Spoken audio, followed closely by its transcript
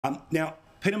Now,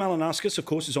 Peter Malinauskas, of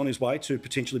course, is on his way to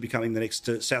potentially becoming the next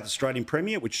South Australian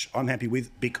Premier, which I'm happy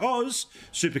with because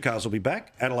supercars will be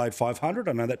back. Adelaide 500,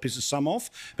 I know that pisses some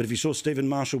off, but if you saw Stephen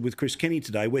Marshall with Chris Kenny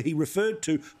today, where he referred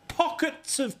to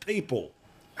pockets of people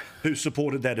who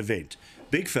supported that event.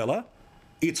 Big fella,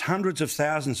 it's hundreds of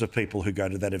thousands of people who go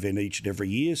to that event each and every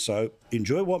year, so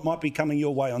enjoy what might be coming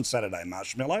your way on Saturday,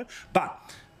 Marshmallow. But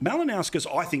Malinauskas,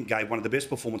 I think, gave one of the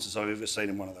best performances I've ever seen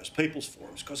in one of those people's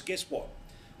forums, because guess what?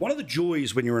 One of the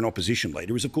joys when you're an opposition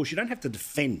leader is, of course, you don't have to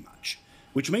defend much,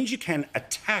 which means you can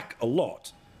attack a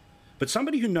lot. But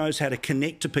somebody who knows how to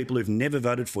connect to people who've never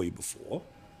voted for you before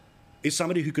is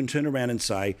somebody who can turn around and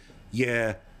say,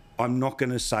 yeah, I'm not going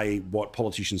to say what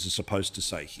politicians are supposed to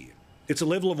say here. It's a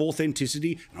level of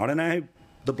authenticity. I don't know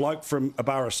the bloke from a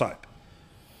bar of soap.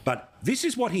 But this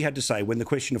is what he had to say when the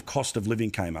question of cost of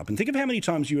living came up. And think of how many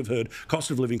times you have heard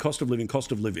cost of living, cost of living,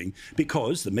 cost of living,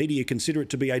 because the media consider it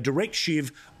to be a direct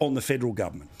shiv on the federal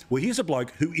government. Well, here's a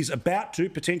bloke who is about to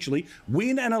potentially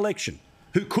win an election,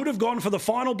 who could have gone for the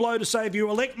final blow to say, if you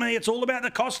elect me, it's all about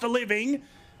the cost of living.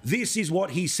 This is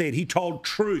what he said. He told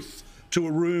truth to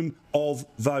a room of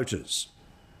voters.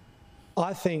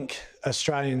 I think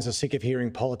Australians are sick of hearing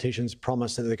politicians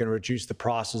promise that they're going to reduce the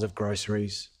prices of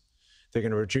groceries. They're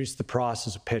going to reduce the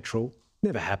prices of petrol.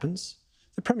 Never happens.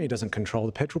 The Premier doesn't control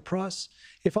the petrol price.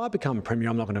 If I become Premier,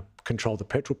 I'm not going to control the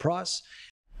petrol price.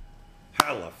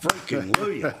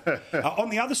 Hallelujah. On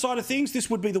the other side of things, this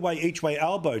would be the way Each Way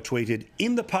Albo tweeted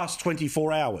in the past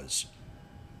 24 hours.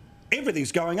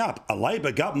 Everything's going up. A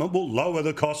Labor government will lower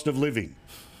the cost of living.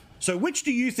 So which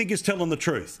do you think is telling the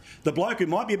truth? The bloke who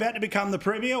might be about to become the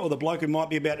Premier or the bloke who might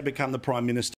be about to become the Prime Minister?